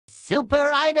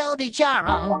Super Idol di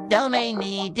Charo, don't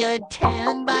need to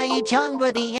attend by each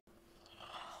the.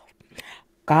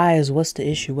 Guys, what's the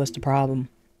issue? What's the problem?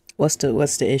 What's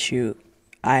the issue?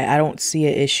 I don't see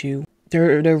an issue.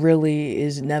 There really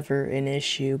is never an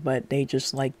issue, but they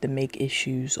just like to make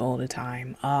issues all the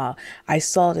time. I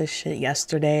saw this shit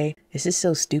yesterday. This is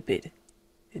so stupid.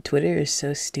 Twitter is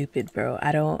so stupid, bro.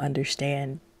 I don't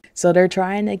understand. So they're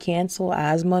trying to cancel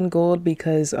Asmongold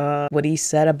because what he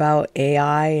said about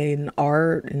AI and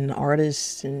art and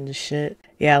artists and shit.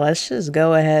 Yeah, let's just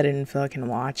go ahead and fucking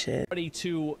watch it.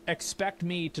 To expect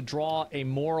me to draw a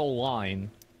moral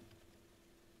line,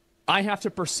 I have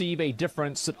to perceive a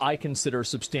difference that I consider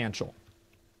substantial.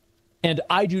 And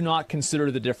I do not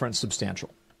consider the difference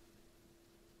substantial.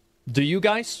 Do you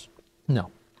guys?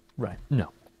 No. Right.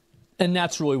 No. And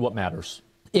that's really what matters.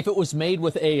 If it was made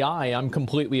with AI, I'm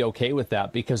completely okay with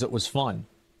that because it was fun.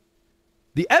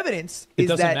 The evidence is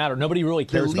that it doesn't matter. Nobody really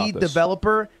cares about this. The lead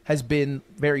developer has been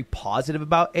very positive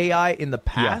about AI in the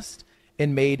past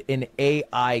and made an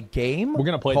AI game. We're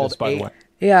going to play this, by the way.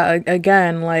 Yeah,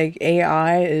 again, like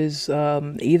AI is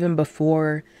even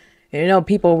before, you know,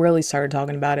 people really started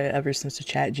talking about it ever since the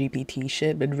chat GPT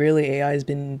shit, but really AI has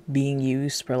been being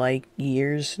used for like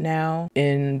years now,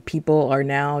 and people are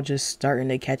now just starting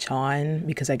to catch on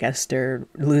because I guess they're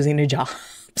losing their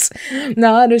jobs.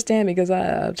 Now I understand because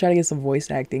I'm trying to get some voice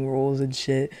acting roles and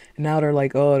shit, and now they're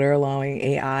like, oh, they're allowing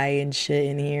AI and shit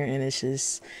in here, and it's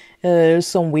just there's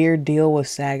some weird deal with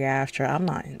SAG-AFTRA. I'm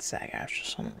not in SAG-AFTRA,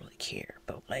 so I don't really care,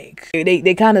 but like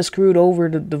they kind of screwed over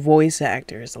the voice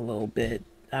actors a little bit.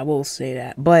 I will say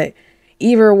that. But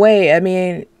either way, I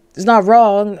mean, it's not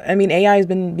wrong. I mean, AI has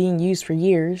been being used for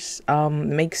years. It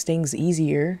makes things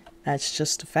easier. That's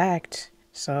just a fact.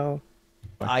 So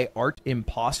AI art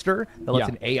imposter that lets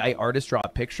an AI artist draw a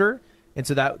picture. And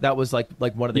so that was like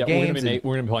one of the games.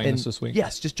 We're gonna be playing this week.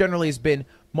 Yes, just generally has been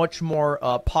much more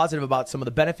positive about some of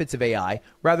the benefits of AI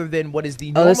rather than what is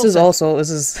the normal this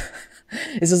is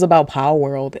this is about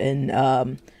Palworld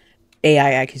and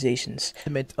AI accusations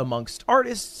amongst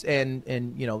artists and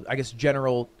you know, I guess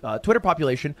general Twitter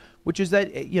population, which is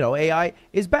that, you know, AI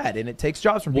is bad and it takes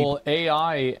jobs from people. Well,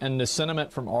 AI and the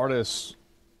sentiment from artists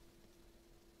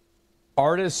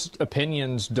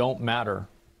opinions don't matter.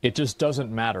 It just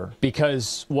doesn't matter,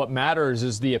 because what matters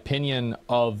is the opinion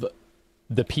of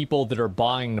the people that are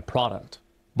buying the product.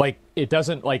 Like, it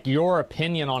doesn't, like, your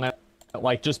opinion on it,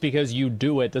 like, just because you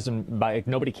do it doesn't, like,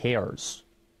 nobody cares.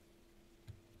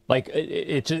 Like,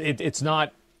 it's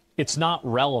not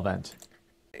relevant.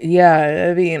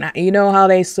 Yeah, I mean, you know how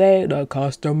they say the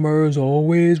customer is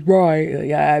always right.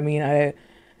 Yeah, I mean,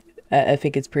 I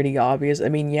think it's pretty obvious. I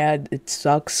mean, yeah, it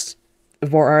sucks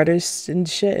for artists and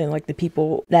shit, and like the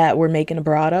people that were making a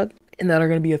product and that are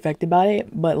gonna be affected by it.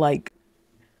 But like,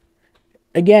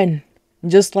 again,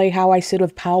 just like how I said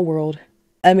with Palworld,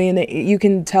 I mean, you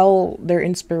can tell their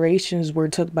inspirations were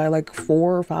took by like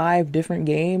 4 or 5 different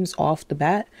games off the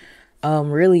bat,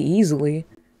 really easily.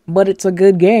 But it's a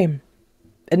good game,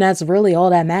 and that's really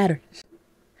all that matters.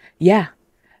 Yeah,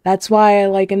 that's why,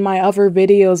 like, in my other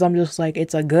videos, I'm just like,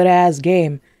 it's a good ass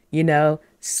game, you know.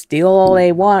 Steal all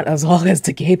they want as long as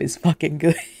the game is fucking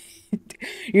good.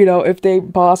 You know, if they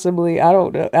possibly, I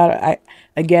don't know,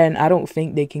 again, I don't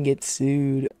think they can get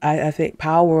sued. I think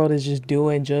Palworld is just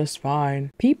doing just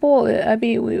fine. People, I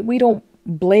mean, we don't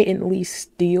blatantly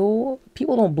steal.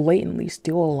 People don't blatantly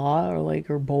steal a lot or like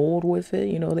are bold with it.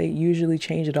 You know, they usually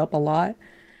change it up a lot.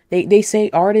 They say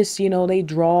artists, you know, they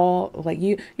draw, like,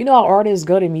 you know how artists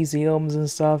go to museums and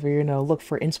stuff, or, you know, look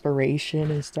for inspiration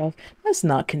and stuff. That's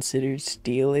not considered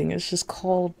stealing. It's just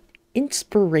called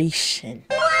inspiration.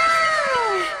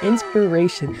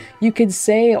 Inspiration. You could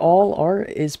say all art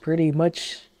is pretty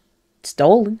much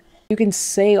stolen. You can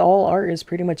say all art is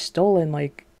pretty much stolen,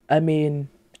 like, I mean,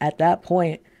 at that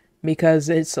point, because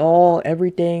it's all,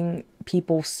 everything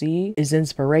people see is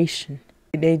inspiration.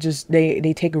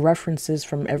 They take references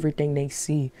from everything they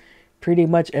see. Pretty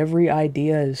much every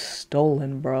idea is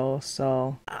stolen, bro.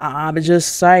 So I'm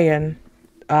just saying.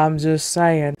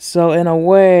 So in a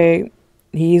way,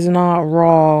 he's not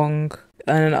wrong.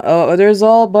 And there's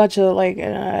all bunch of, like,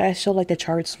 I show like the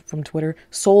charts from Twitter.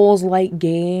 Souls-like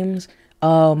games,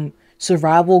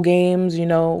 survival games, you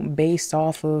know, based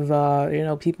off of you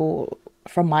know, people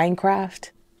from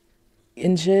Minecraft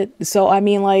and shit. So I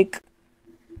mean, like,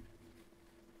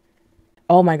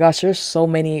 oh my gosh, there's so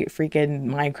many freaking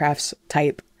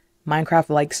Minecraft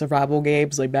like survival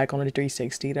games like back on the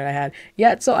 360 that I had.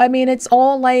 Yeah, so I mean, it's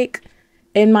all like,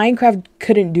 and Minecraft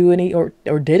couldn't do any or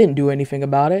didn't do anything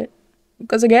about it,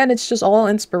 because again, it's just all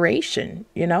inspiration,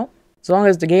 you know, as long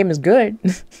as the game is good.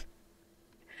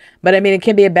 But I mean, it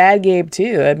can be a bad game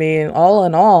too. I mean, all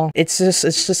in all, it's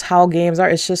just how games are.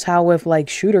 It's just how with like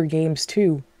shooter games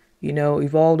too, you know,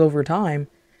 evolved over time.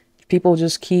 People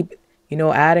just keep, you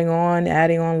know, adding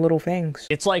on little things.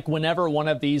 It's like whenever one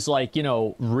of these, like, you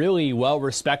know, really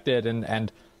well-respected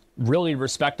and really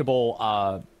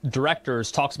respectable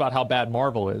directors talks about how bad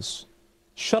Marvel is.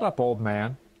 Shut up, old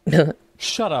man.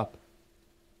 Shut up.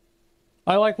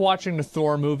 I like watching the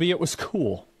Thor movie. It was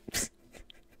cool.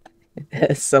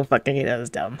 It's so fucking, that was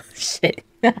dumb. Shit.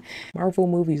 Marvel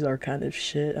movies are kind of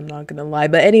shit, I'm not gonna lie.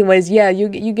 But anyways, yeah, you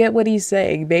get what he's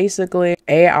saying. Basically,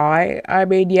 AI, I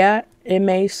mean, yeah, it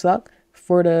may suck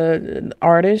for the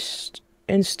artists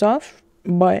and stuff,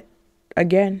 but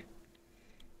again,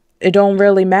 it don't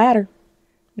really matter.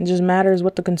 It just matters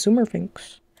what the consumer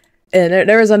thinks. And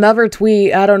there was another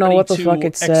tweet, I don't know what the fuck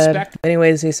it said.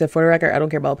 Anyways, he said, for the record, I don't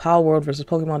care about Palworld versus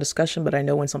Pokemon discussion, but I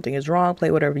know when something is wrong. Play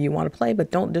whatever you want to play,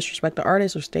 but don't disrespect the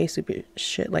artist or stay stupid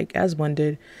shit like Asmongold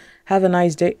did. Have a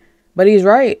nice day. But he's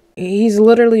right. He's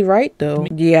literally right, though.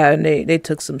 Yeah, and they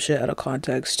took some shit out of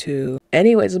context, too.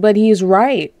 Anyways, but he's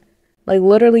right. Like,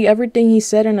 literally everything he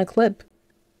said in a clip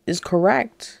is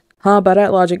correct. By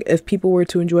that logic, if people were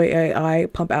to enjoy AI,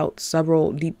 pump out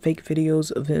several deepfake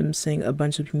videos of him saying a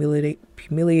bunch of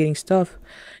humiliating stuff,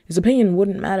 his opinion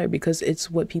wouldn't matter because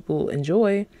it's what people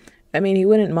enjoy. I mean, he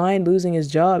wouldn't mind losing his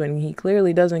job, and he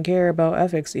clearly doesn't care about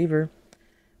ethics either.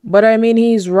 But I mean,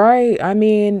 he's right. I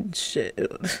mean, shit.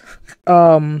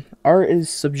 Art is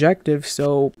subjective,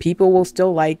 so people will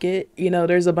still like it. You know,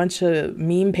 there's a bunch of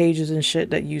meme pages and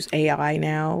shit that use AI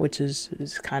now, which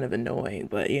is kind of annoying,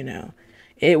 but you know.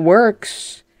 It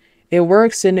works. It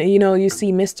works, and you know, you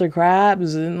see Mr.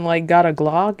 Krabs and like got a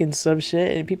Glock and some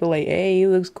shit, and people like, hey, he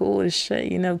looks cool as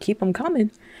shit, you know, keep him coming.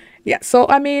 Yeah, so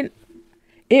I mean,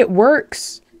 it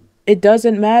works. It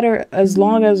doesn't matter as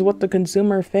long as what the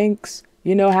consumer thinks.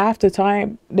 You know, half the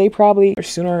time, they probably, or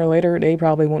sooner or later, they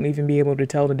probably won't even be able to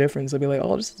tell the difference. They'll be like,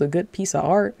 oh, this is a good piece of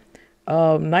art.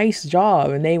 Nice job,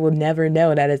 and they will never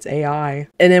know that it's AI.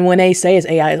 And then when they say it's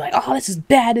AI, it's like, oh, this is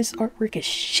bad, this artwork is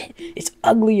shit, it's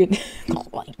ugly, and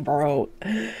like, bro,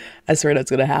 I swear that's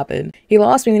gonna happen. He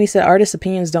lost me when he said artists'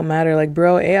 opinions don't matter. Like,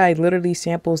 bro, AI literally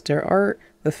samples their art.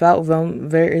 Without them,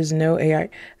 there is no AI.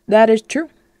 That is true.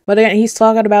 But again, he's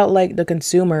talking about like the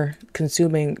consumer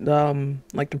consuming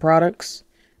like the products.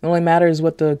 It only matters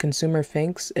what the consumer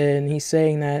thinks, and he's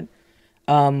saying that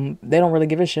they don't really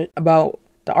give a shit about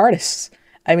the artists.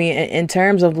 I mean, in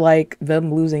terms of like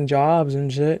them losing jobs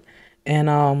and shit,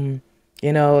 and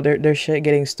you know, their shit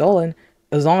getting stolen,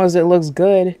 as long as it looks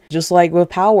good, just like with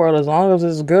Palworld, as long as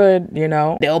it's good, you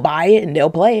know, they'll buy it and they'll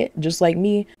play it. Just like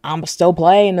me, I'm still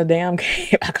playing the damn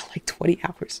game. I got like 20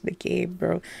 hours in the game,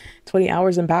 bro. 20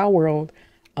 hours in Palworld.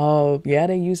 Yeah,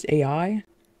 they used AI,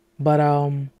 but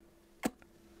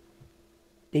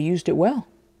they used it well.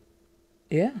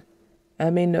 Yeah. I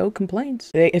mean, no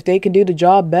complaints. If they can do the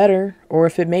job better, or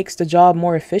if it makes the job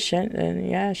more efficient, then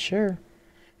yeah, sure.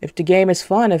 If the game is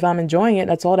fun, if I'm enjoying it,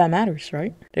 that's all that matters,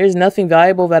 right? There's nothing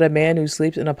valuable that a man who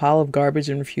sleeps in a pile of garbage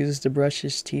and refuses to brush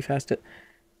his teeth has to...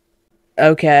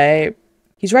 Okay.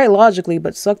 He's right logically,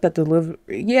 but suck that deliver...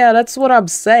 Yeah, that's what I'm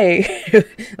saying.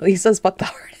 He says fuck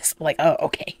the artist. I'm like, oh,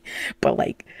 okay. But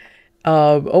like,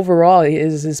 overall,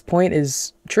 his point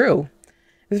is true.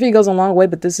 This video goes a long way,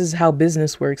 but this is how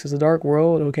business works. It's a dark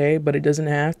world, okay? But it doesn't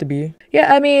have to be.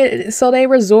 Yeah, I mean, so they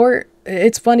resort...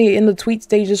 It's funny, in the tweets,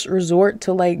 they just resort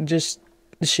to, like, just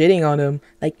shitting on him.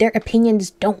 Like, their opinions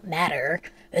don't matter.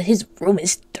 His room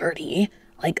is dirty.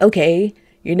 Like, okay,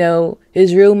 you know,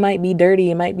 his room might be dirty,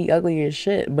 it might be ugly as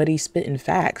shit, but he's spitting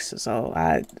facts, so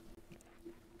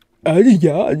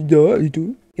yeah,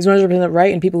 do. He's 100%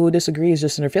 right, and people who disagree is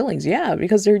just in their feelings. Yeah,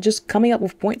 because they're just coming up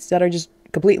with points that are just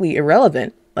completely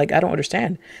irrelevant. Like, I don't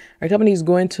understand. Are companies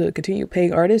going to continue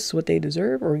paying artists what they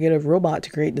deserve, or get a robot to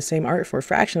create the same art for a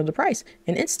fraction of the price?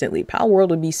 And instantly, Palworld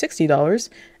would be $60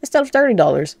 instead of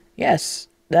 $30. Yes,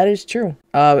 that is true.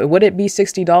 Would it be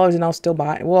 $60 and I'll still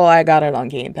buy it? Well, I got it on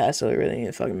Game Pass, so it really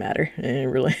didn't fucking matter. It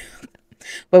didn't really...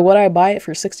 But would I buy it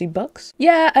for $60?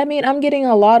 Yeah, I mean, I'm getting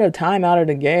a lot of time out of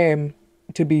the game,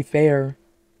 to be fair.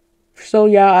 So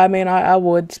yeah, I mean, I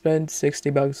would spend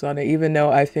 $60 on it, even though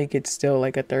I think it's still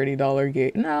like a $30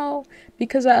 game. No,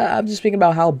 because I'm just thinking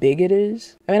about how big it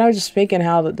is. I mean, I was just thinking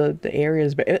how the area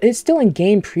is, but it's still in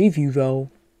game preview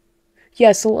though.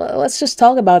 Yeah, so let's just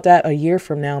talk about that a year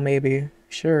from now, maybe.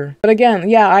 Sure. But again,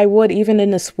 yeah, I would, even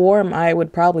in this form, I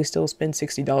would probably still spend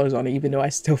 $60 on it, even though I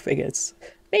still think it's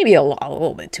maybe a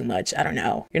little bit too much. I don't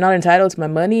know. You're not entitled to my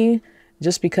money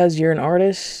just because you're an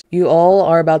artist. You all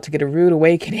are about to get a rude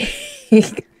awakening.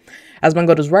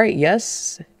 Asmongold is right,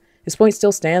 yes. His point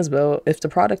still stands though. If the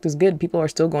product is good, people are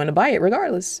still going to buy it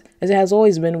regardless, as it has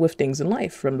always been with things in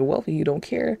life. From the wealthy who don't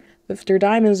care if their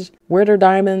diamonds, where their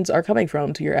diamonds are coming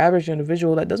from, to your average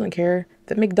individual that doesn't care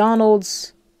that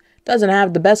McDonald's doesn't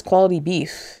have the best quality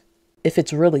beef, if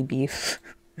it's really beef.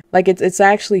 Like, it's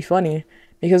actually funny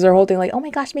because their whole thing, like, oh my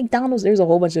gosh, McDonald's. There's a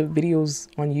whole bunch of videos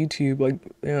on YouTube, like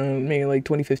maybe like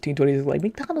 2015, 20, like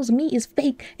McDonald's meat is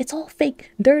fake. It's all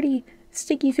fake, dirty,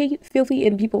 sticky, fake, filthy,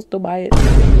 and people still buy it.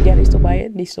 Yeah, they still buy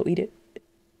it. They still eat it.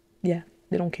 Yeah,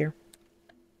 they don't care.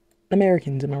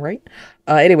 Americans, am I right?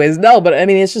 Anyways, no, but I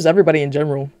mean, it's just everybody in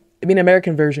general. I mean,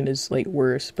 American version is like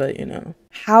worse, but you know,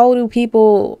 how do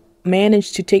people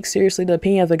manage to take seriously the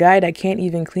opinion of a guy that can't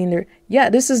even clean their...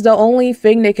 Yeah, this is the only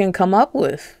thing they can come up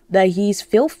with, that he's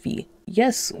filthy.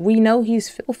 Yes, we know he's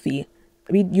filthy.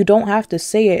 I mean, you don't have to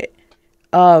say it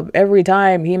every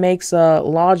time he makes a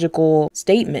logical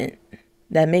statement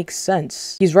that makes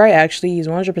sense. He's right, actually. He's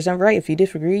 100% right. If you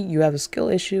disagree, you have a skill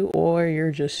issue or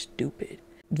you're just stupid.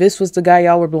 This was the guy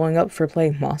y'all were blowing up for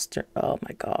playing Monster. Oh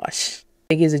my gosh.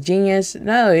 Think he's a genius?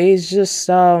 No, he's just,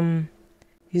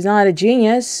 he's not a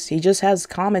genius. He just has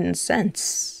common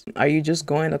sense. Are you just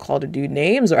going to call the dude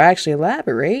names or actually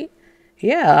elaborate?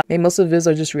 Yeah. I mean, most of his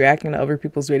are just reacting to other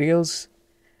people's videos.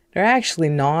 They're actually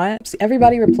not. See,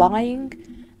 everybody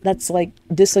replying that's like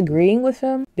disagreeing with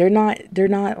him, they're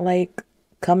not like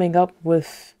coming up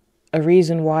with a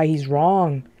reason why he's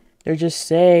wrong. They're just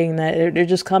saying that they're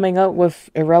just coming up with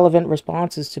irrelevant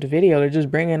responses to the video. They're just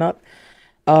bringing up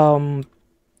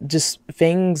just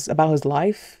things about his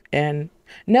life. And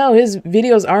no, his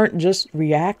videos aren't just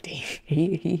reacting.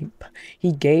 He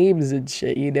games and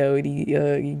shit, you know, and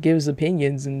he gives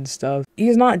opinions and stuff.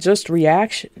 He's not just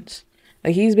reactions.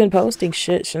 Like, he's been posting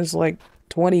shit since like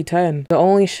 2010. The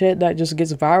only shit that just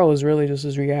gets viral is really just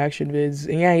his reaction vids.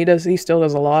 And yeah, he still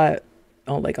does a lot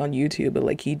on YouTube, but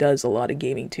like he does a lot of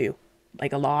gaming too.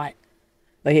 Like a lot.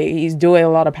 Like he's doing a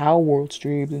lot of Palworld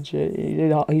streams and shit.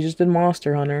 He just did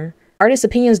Monster Hunter. Artists'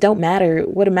 opinions don't matter.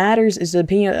 What matters is the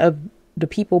opinion of the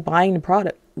people buying the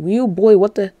product. You boy,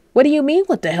 what do you mean?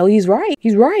 What the hell? He's right.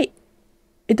 He's right.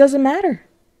 It doesn't matter.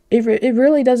 It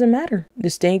really doesn't matter. The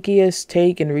stankiest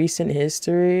take in recent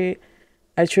history.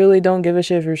 I truly don't give a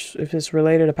shit if it's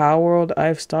related to Palworld.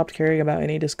 I've stopped caring about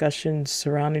any discussions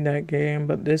surrounding that game,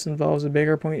 but this involves a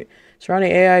bigger point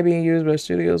surrounding AI being used by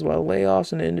studios while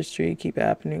layoffs in the industry keep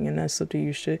happening, and that's up to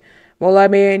you shit. Well, I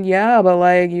mean, yeah, but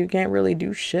like, you can't really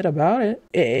do shit about it.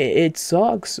 It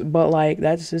sucks, but like,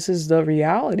 this is the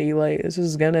reality. Like, this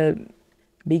is gonna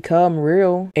become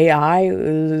real. AI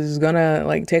is gonna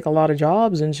like take a lot of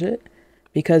jobs and shit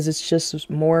because it's just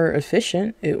more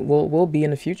efficient. It will be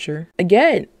in the future.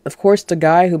 Again, of course, the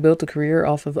guy who built a career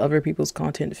off of other people's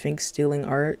content thinks stealing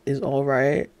art is all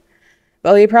right.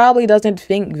 Well, he probably doesn't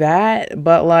think that,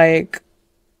 but like,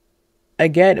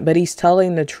 again, but he's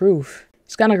telling the truth.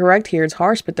 It's kind of correct here. It's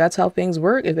harsh, but that's how things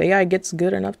work. If AI gets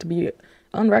good enough to be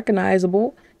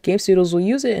unrecognizable, game studios will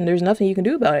use it, and there's nothing you can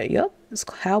do about it. Yep, it's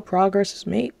how progress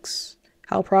makes.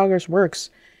 How progress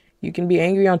works. You can be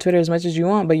angry on Twitter as much as you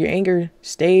want, but your anger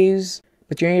stays.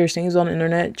 But your anger stays on the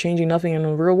internet, changing nothing in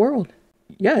the real world.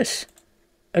 Yes,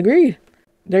 agreed.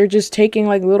 They're just taking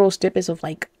like little snippets of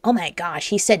like, oh my gosh,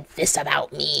 he said this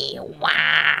about me.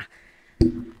 Wah.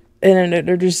 And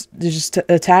they're just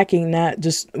attacking that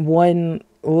just one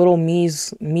little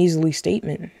measly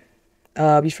statement.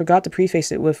 You forgot to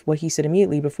preface it with what he said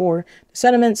immediately before. The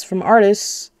sentiments from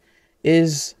artists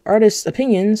is artists'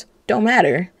 opinions don't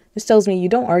matter. This tells me you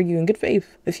don't argue in good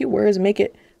faith. A few words make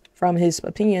it from his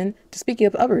opinion to speaking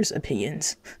of others'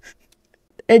 opinions.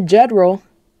 In general,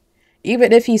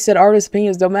 even if he said artists'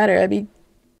 opinions don't matter, I mean,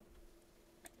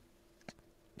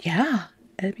 yeah,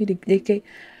 I mean, they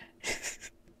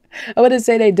I wouldn't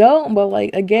say they don't, but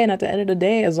like, again, at the end of the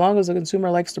day, as long as the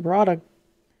consumer likes the product,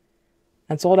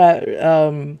 that's all that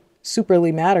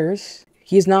superly matters.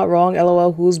 He's not wrong.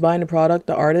 LOL, who's buying the product?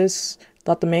 The artists.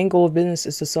 Thought the main goal of business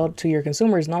is to sell to your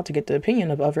consumers, not to get the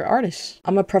opinion of other artists.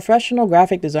 I'm a professional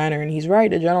graphic designer, and he's right.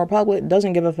 The general public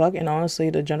doesn't give a fuck, and honestly,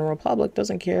 the general public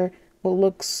doesn't care what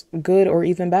looks good or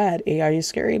even bad. AI is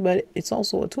scary, but it's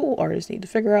also a tool. Artists need to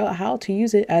figure out how to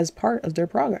use it as part of their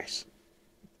progress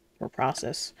or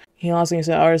process. He also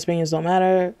said artists' opinions don't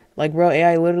matter. Like, bro,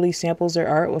 AI literally samples their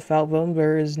art without them.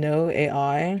 There is no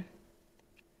AI.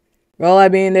 Well, I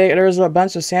mean, there's a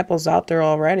bunch of samples out there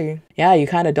already. Yeah, you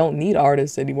kind of don't need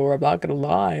artists anymore. I'm not gonna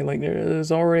lie. Like,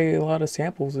 there's already a lot of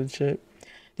samples and shit.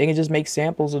 They can just make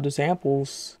samples of the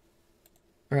samples.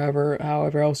 Or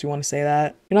however else you want to say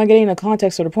that. You're not getting the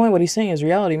context or the point. What he's saying is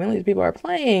reality. Millions of people are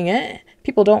playing it.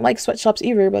 People don't like sweatshops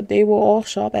either, but they will all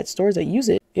shop at stores that use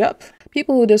it. Yep.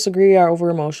 People who disagree are over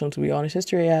emotional, to be honest.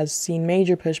 History has seen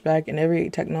major pushback in every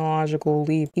technological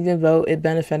leap, even though it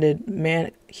benefited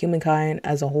humankind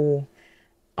as a whole.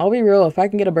 I'll be real, if I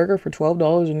can get a burger for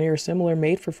 $12 or near similar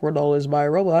made for $4 by a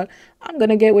robot, I'm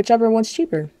gonna get whichever one's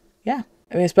cheaper. Yeah.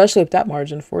 I mean, especially if that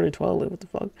margin, 4 to 12, what the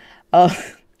fuck? Uh,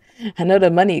 I know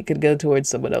the money could go towards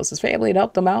someone else's family and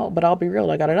help them out, but I'll be real,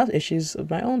 I got enough issues of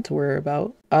my own to worry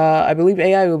about. I believe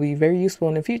AI will be very useful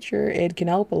in the future. It can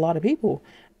help a lot of people.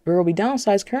 There will be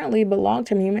downsides currently, but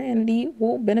long-term humanity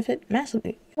will benefit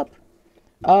massively. Yep.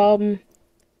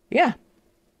 Yeah,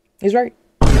 he's right.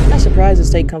 I'm surprised this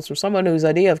take comes from someone whose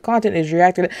idea of content is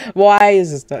reacted. Why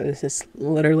is this? This is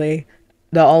literally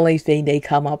the only thing they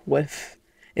come up with.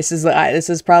 This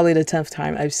is probably the 10th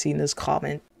time I've seen this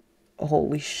comment.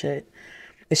 Holy shit.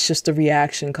 It's just a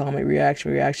reaction comment,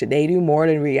 reaction. They do more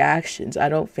than reactions. I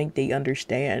don't think they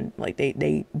understand. Like,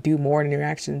 they do more than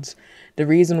reactions. The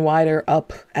reason why they're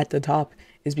up at the top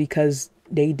is because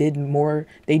they did more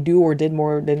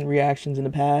than reactions in the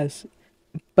past.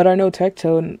 But I know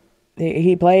Tectone,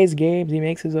 he plays games, he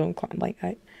makes his own content. Like,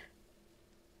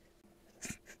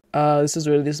 this is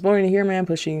really disappointing to hear, man,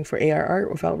 pushing for AR art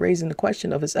without raising the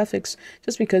question of its ethics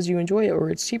just because you enjoy it or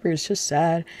it's cheaper. It's just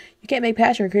sad. You can't make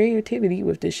passion or creativity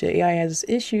with this shit. AI has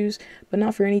issues, but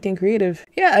not for anything creative.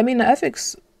 Yeah, I mean, the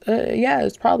ethics, yeah,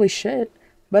 it's probably shit.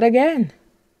 But again,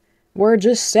 we're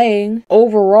just saying,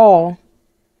 overall,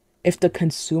 if the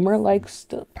consumer likes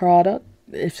the product,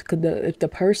 if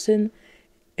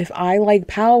I like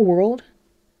Palworld,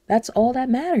 that's all that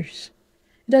matters.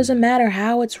 It doesn't matter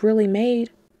how it's really made.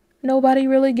 Nobody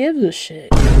really gives a shit.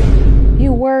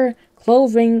 You wear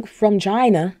clothing from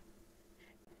China,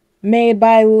 made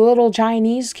by little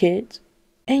Chinese kids,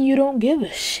 and you don't give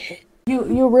a shit.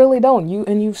 You really don't.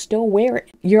 You still wear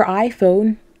it. Your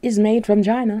iPhone is made from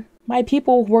China by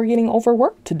people who are getting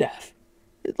overworked to death.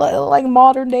 Like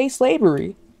modern day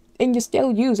slavery. And you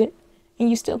still use it, and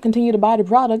you still continue to buy the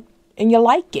product, and you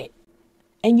like it,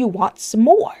 and you want some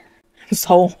more.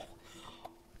 So,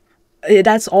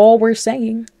 that's all we're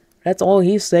saying. That's all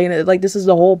he's saying. Like, this is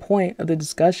the whole point of the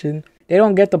discussion. They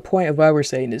don't get the point of why we're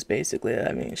saying this, basically.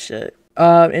 I mean, shit.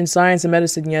 In science and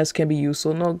medicine, yes, can be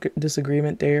useful. No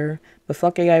disagreement there. But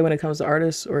fuck AI when it comes to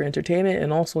artists or entertainment.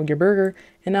 And also your burger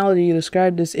analogy you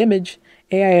described this image.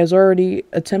 AI has already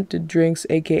attempted drinks,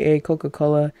 aka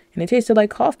Coca-Cola, and it tasted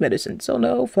like cough medicine. So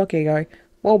no, fuck AI.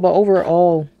 Well, but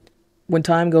overall, when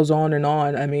time goes on and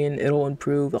on, I mean, it'll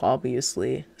improve,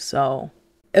 obviously. So...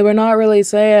 and we're not really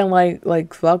saying,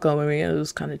 like fuck them. I mean, it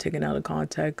was kind of taken out of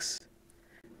context.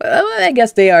 But I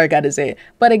guess they are gotta say it.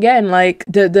 But again, like,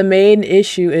 the main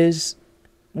issue is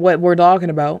what we're talking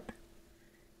about.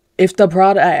 If the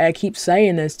product, I keep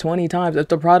saying this 20 times, if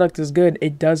the product is good,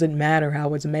 it doesn't matter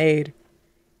how it's made.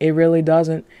 It really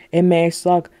doesn't. It may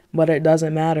suck, but it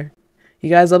doesn't matter. You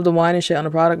guys love to whine and shit on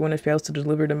a product when it fails to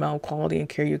deliver the amount of quality and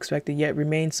care you expected, yet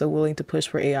remain so willing to push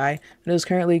for AI. It is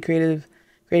currently creating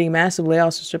massive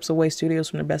layoffs and strips away studios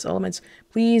from their best elements.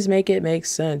 Please make it make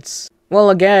sense. Well,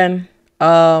 again,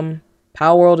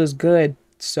 Palworld is good,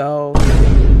 so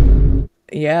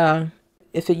yeah.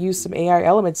 If it used some AI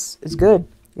elements, it's good.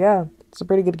 Yeah, it's a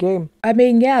pretty good game. I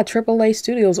mean, yeah, AAA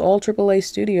studios, all AAA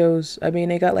studios. I mean,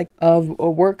 they got like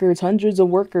workers, hundreds of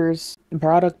workers. The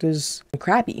product is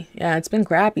crappy. Yeah, it's been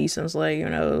crappy since, like, you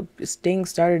know, this thing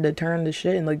started to turn to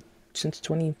shit in like since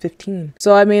 2015.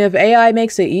 So I mean, if AI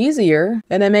makes it easier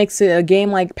and it makes it a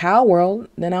game like Palworld,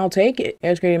 then I'll take it.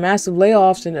 It's creating massive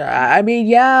layoffs, and I mean,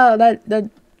 yeah, that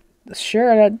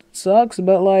sure, that sucks,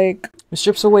 but like, it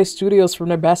strips away studios from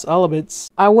their best elements.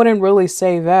 I wouldn't really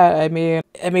say that. I mean,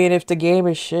 if the game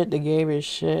is shit, the game is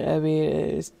shit. I mean,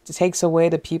 it takes away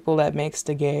the people that makes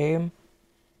the game.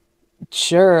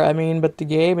 Sure, I mean, but the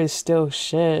game is still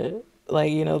shit.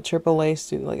 Like, you know, AAA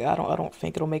studio, like, I don't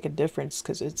think it'll make a difference,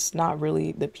 because it's not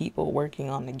really the people working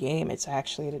on the game. It's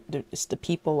actually it's the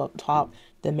people up top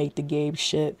that make the game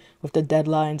shit, with the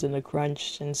deadlines and the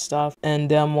crunch and stuff, and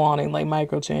them wanting like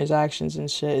microtransactions and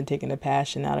shit and taking the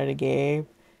passion out of the game.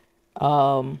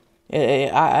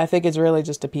 I think it's really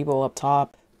just the people up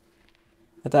top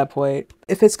at that point.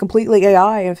 If it's completely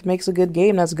AI, if it makes a good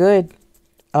game, that's good.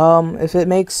 If it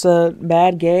makes a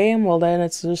bad game, well, then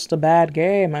it's just a bad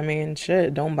game. I mean,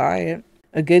 shit, don't buy it.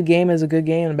 A good game is a good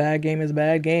game, and a bad game is a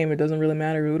bad game. It doesn't really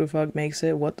matter who the fuck makes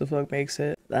it, what the fuck makes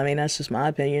it. I mean, that's just my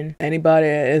opinion. Anybody,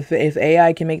 if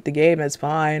AI can make the game, that's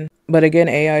fine. But again,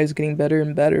 AI is getting better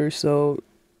and better, so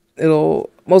it'll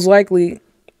most likely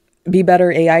be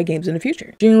better AI games in the future.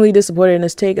 Extremely disappointed in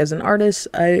this take as an artist.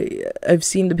 I've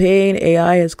seen the pain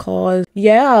AI has caused.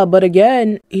 Yeah, but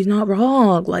again, he's not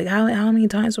wrong. Like how many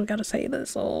times we gotta say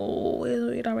this? Oh,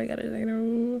 we gotta say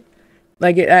no.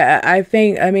 Like I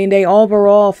think, I mean, they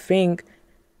overall think,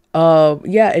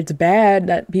 yeah, it's bad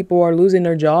that people are losing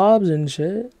their jobs and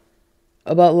shit.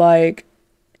 But like,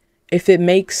 if it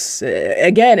makes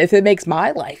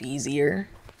my life easier,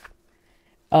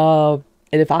 and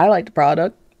if I like the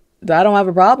product, I don't have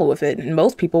a problem with it, and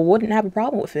most people wouldn't have a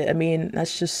problem with it. I mean,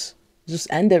 that's just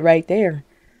end it right there.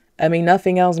 I mean,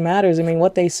 nothing else matters. I mean,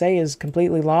 what they say is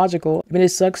completely logical. I mean, it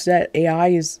sucks that AI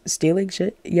is stealing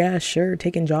shit. Yeah, sure,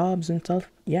 taking jobs and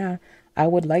stuff. Yeah, I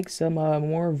would like some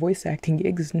more voice acting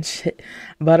gigs and shit.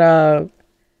 But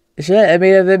shit, I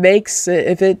mean,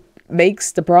 if it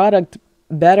makes the product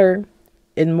better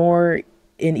and more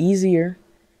and easier,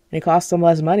 and it costs them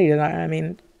less money, then I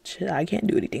mean, shit, I can't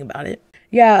do anything about it.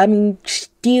 Yeah, I mean,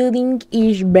 stealing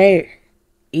is bad.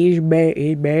 Is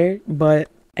bad. But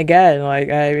again, like,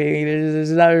 I mean,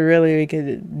 there's not really we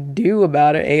can do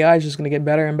about it. AI is just gonna get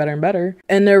better and better and better.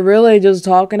 And they're really just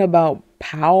talking about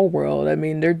Palworld. I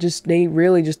mean, they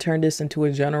really just turned this into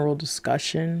a general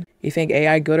discussion. You think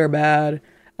AI good or bad?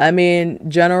 I mean,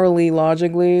 generally,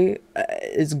 logically,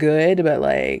 it's good, but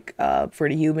like, for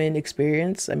the human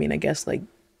experience, I mean, I guess like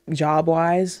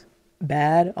job-wise,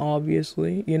 bad,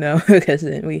 obviously, you know, because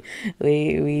then we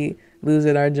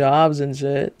losing our jobs and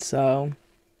shit. So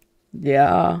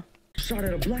yeah. Shot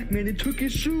at a black man and took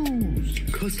his shoes.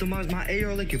 Customized my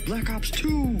AR like a Black Ops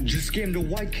 2. Just scammed a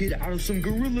white kid out of some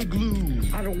Gorilla Glue.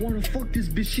 I don't wanna fuck this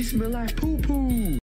bitch, she smell like poo poo.